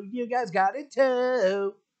too. You guys got it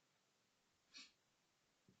too.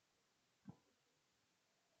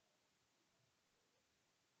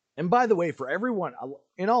 And by the way, for everyone,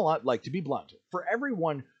 to be blunt, for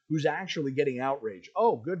everyone who's actually getting outraged,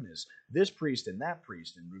 oh goodness, this priest and that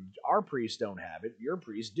priest, and our priests don't have it, your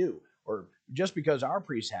priests do. Or just because our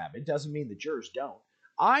priests have it doesn't mean that yours don't.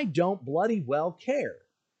 I don't bloody well care.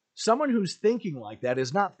 Someone who's thinking like that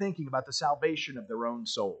is not thinking about the salvation of their own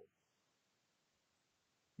soul.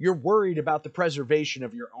 You're worried about the preservation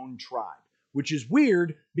of your own tribe, which is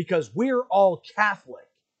weird because we're all Catholic.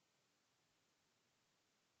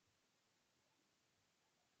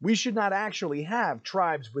 We should not actually have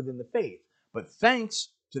tribes within the faith, but thanks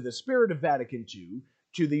to the spirit of Vatican II,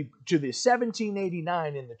 to the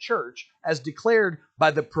 1789 in the Church, as declared by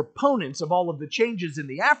the proponents of all of the changes in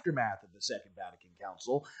the aftermath of the Second Vatican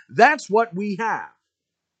Council, that's what we have.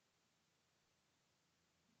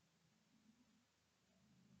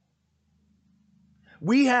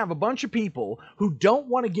 We have a bunch of people who don't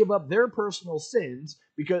want to give up their personal sins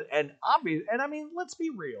because, let's be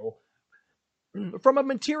real. From a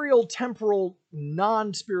material, temporal,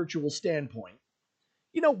 non-spiritual standpoint,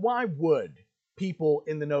 why would people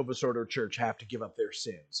in the Novus Ordo Church have to give up their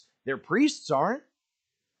sins? Their priests aren't.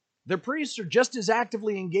 Their priests are just as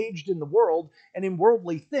actively engaged in the world and in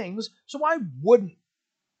worldly things, so why wouldn't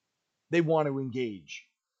they want to engage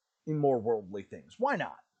in more worldly things. Why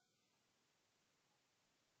not?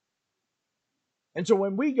 And so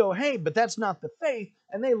when we go, hey, but that's not the faith,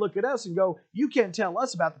 and they look at us and go, you can't tell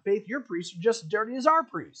us about the faith, your priests are just as dirty as our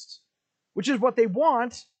priests, which is what they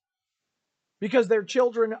want because they're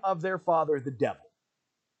children of their father, the devil.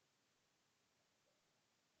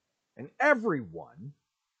 And everyone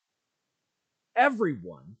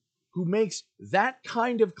who makes that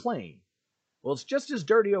kind of claim, well, it's just as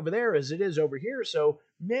dirty over there as it is over here, so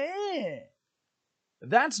meh,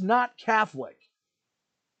 that's not Catholic.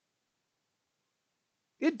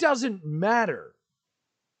 It doesn't matter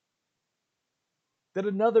that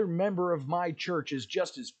another member of my church is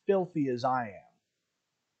just as filthy as I am.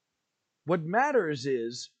 What matters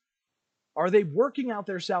is, are they working out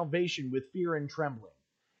their salvation with fear and trembling?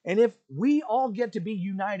 And if we all get to be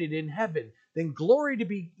united in heaven, then glory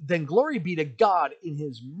be to God in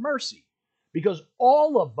his mercy, because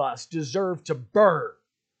all of us deserve to burn.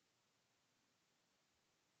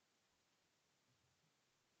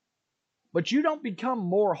 But you don't become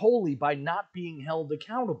more holy by not being held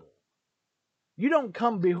accountable. You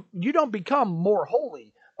don't become more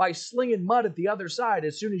holy by slinging mud at the other side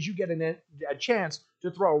as soon as you get a chance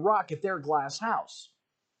to throw a rock at their glass house.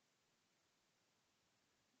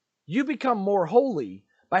 You become more holy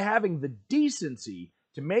by having the decency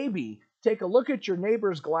to maybe take a look at your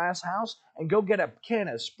neighbor's glass house and go get a can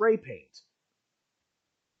of spray paint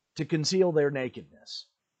to conceal their nakedness.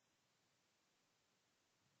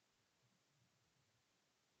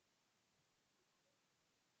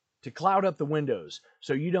 To cloud up the windows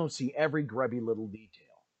so you don't see every grubby little detail.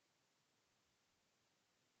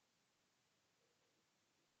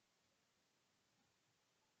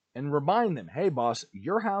 And remind them, hey boss,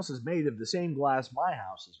 your house is made of the same glass my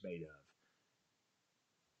house is made of.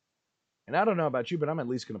 And I don't know about you, but I'm at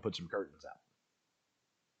least going to put some curtains out.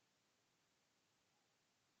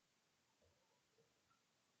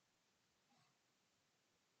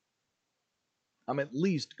 I'm at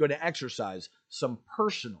least going to exercise some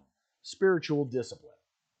personal spiritual discipline.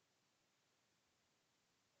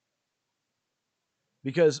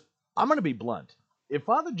 Because I'm going to be blunt. If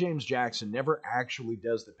Father James Jackson never actually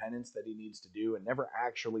does the penance that he needs to do and never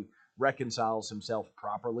actually reconciles himself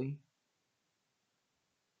properly,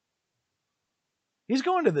 he's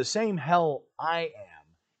going to the same hell I am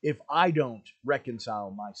if I don't reconcile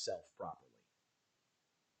myself properly.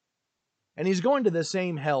 And he's going to the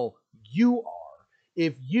same hell you are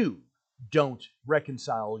if you don't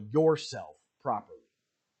reconcile yourself properly.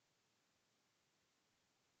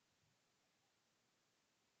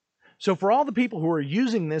 So for all the people who are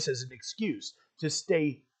using this as an excuse to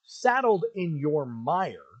stay saddled in your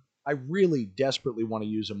mire, I really desperately want to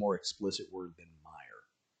use a more explicit word than mire.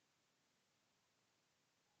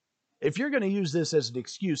 If you're going to use this as an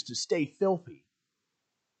excuse to stay filthy,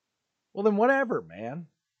 well then whatever, man.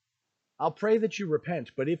 I'll pray that you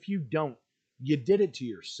repent, but if you don't, you did it to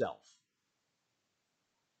yourself.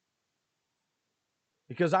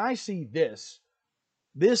 Because I see this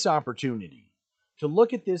opportunity to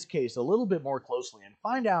look at this case a little bit more closely and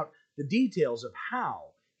find out the details of how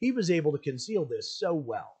he was able to conceal this so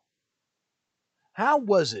well. How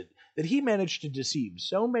was it that he managed to deceive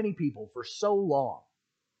so many people for so long?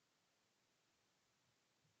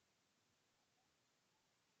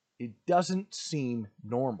 It doesn't seem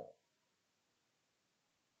normal.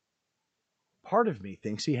 Part of me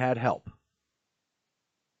thinks he had help.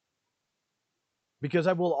 Because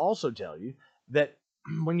I will also tell you that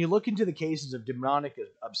when you look into the cases of demonic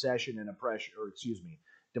obsession and oppression,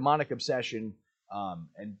 demonic obsession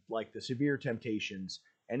and like the severe temptations,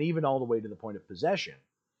 and even all the way to the point of possession,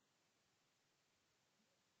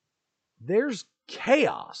 there's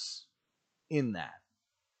chaos in that.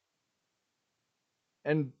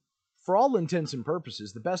 And for all intents and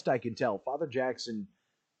purposes, the best I can tell, Father Jackson,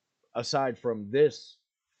 aside from this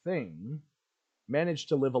thing, managed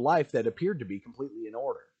to live a life that appeared to be completely in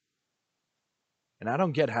order. And I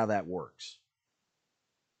don't get how that works.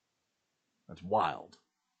 That's wild.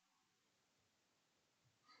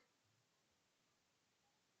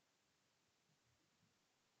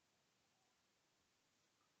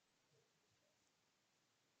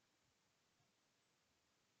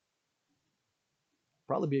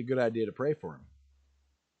 Probably be a good idea to pray for him.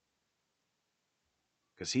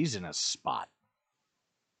 Because he's in a spot.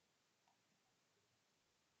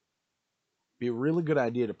 Be a really good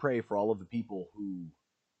idea to pray for all of the people who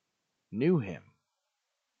knew him.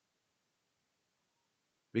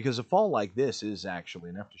 Because a fall like this is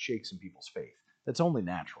actually enough to shake some people's faith. That's only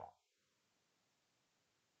natural.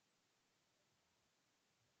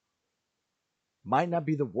 Might not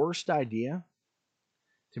be the worst idea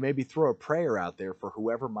to maybe throw a prayer out there for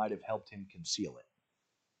whoever might have helped him conceal it,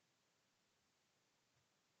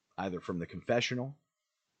 either from the confessional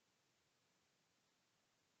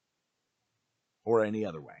or any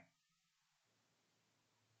other way.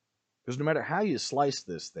 Because no matter how you slice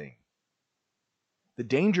this thing, the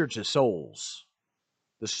danger to souls,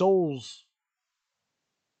 the souls,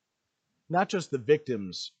 not just the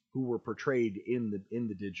victims who were portrayed in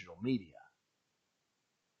the digital media,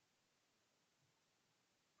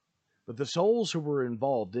 but the souls who were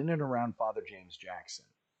involved in and around Father James Jackson.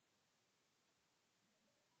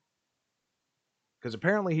 Because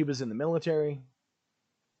apparently he was in the military.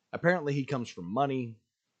 Apparently he comes from money.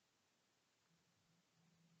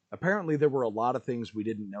 Apparently there were a lot of things we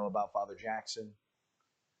didn't know about Father Jackson.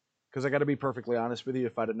 Because I got to be perfectly honest with you,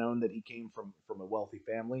 if I'd have known that he came from a wealthy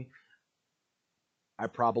family, I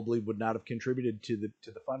probably would not have contributed to the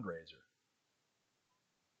fundraiser.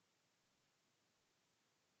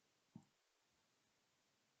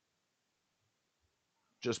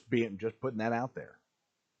 Just putting that out there.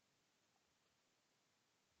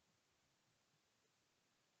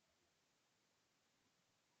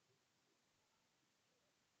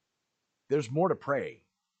 There's more to pray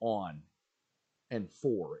on and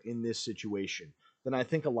for in this situation than I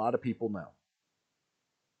think a lot of people know.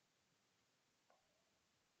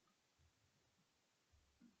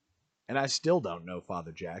 And I still don't know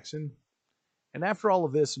Father Jackson. And after all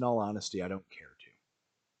of this, in all honesty, I don't care to.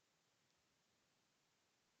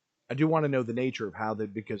 I do want to know the nature of how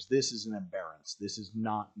that, because this is an aberrance. This is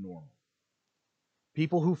not normal.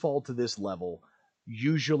 People who fall to this level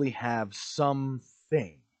usually have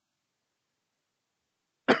something,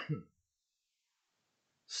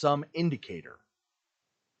 some indicator,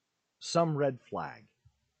 some red flag.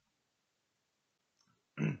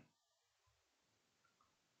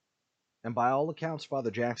 And by all accounts,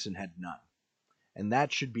 Father Jackson had none. And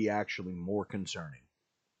that should be actually more concerning.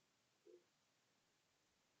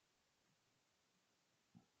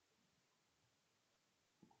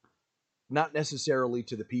 Not necessarily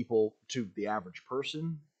to the people, to the average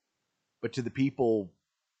person, but to the people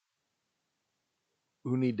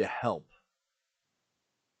who need to help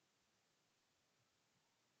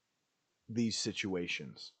these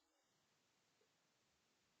situations.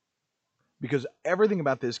 Because everything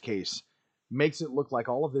about this case makes it look like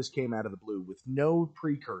all of this came out of the blue with no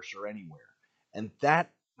precursor anywhere. And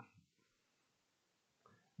that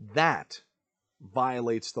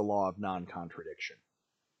violates the law of non-contradiction.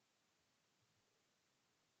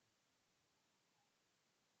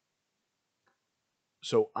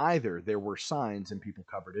 So either there were signs and people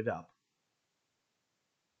covered it up,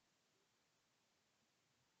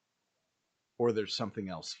 or there's something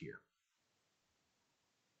else here.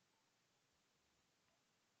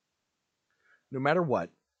 No matter what,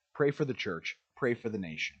 pray for the church, pray for the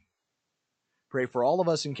nation. Pray for all of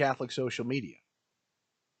us in Catholic social media.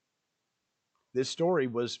 This story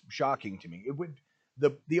was shocking to me.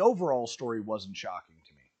 The overall story wasn't shocking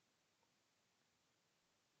to me.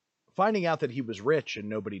 Finding out that he was rich and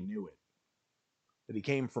nobody knew it, that he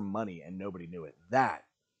came from money and nobody knew it, that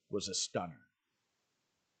was a stunner.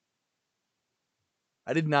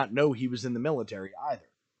 I did not know he was in the military either.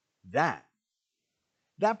 That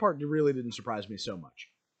part really didn't surprise me so much.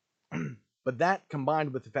 But that,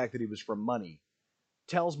 combined with the fact that he was from money,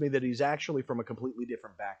 tells me that he's actually from a completely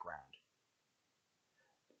different background.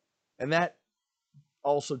 And that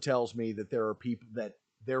also tells me that there are people, that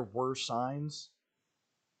there were signs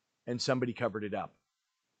and somebody covered it up.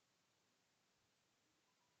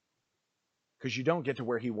 Because you don't get to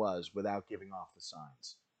where he was without giving off the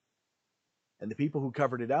signs. And the people who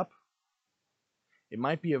covered it up, it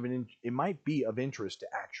might be of interest to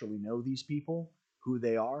actually know these people, who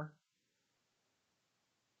they are,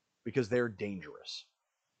 because they're dangerous.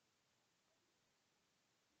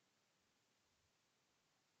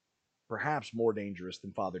 Perhaps more dangerous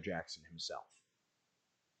than Father Jackson himself.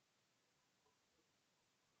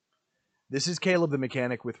 This is Caleb the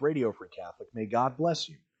Mechanic with Radio Free Catholic. May God bless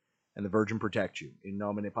you and the Virgin protect you. In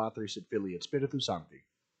nomine Patris et Filii et Spiritus Sancti.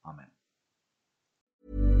 Amen.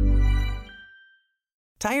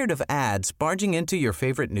 Tired of ads barging into your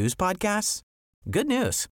favorite news podcasts? Good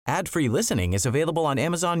news. Ad-free listening is available on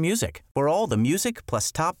Amazon Music for all the music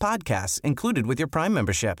plus top podcasts included with your Prime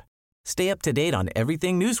membership. Stay up to date on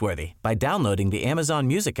everything newsworthy by downloading the Amazon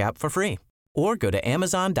Music app for free or go to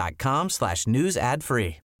amazon.com/news ad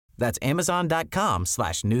free. That's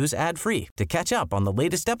amazon.com/news ad free to catch up on the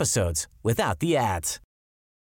latest episodes without the ads.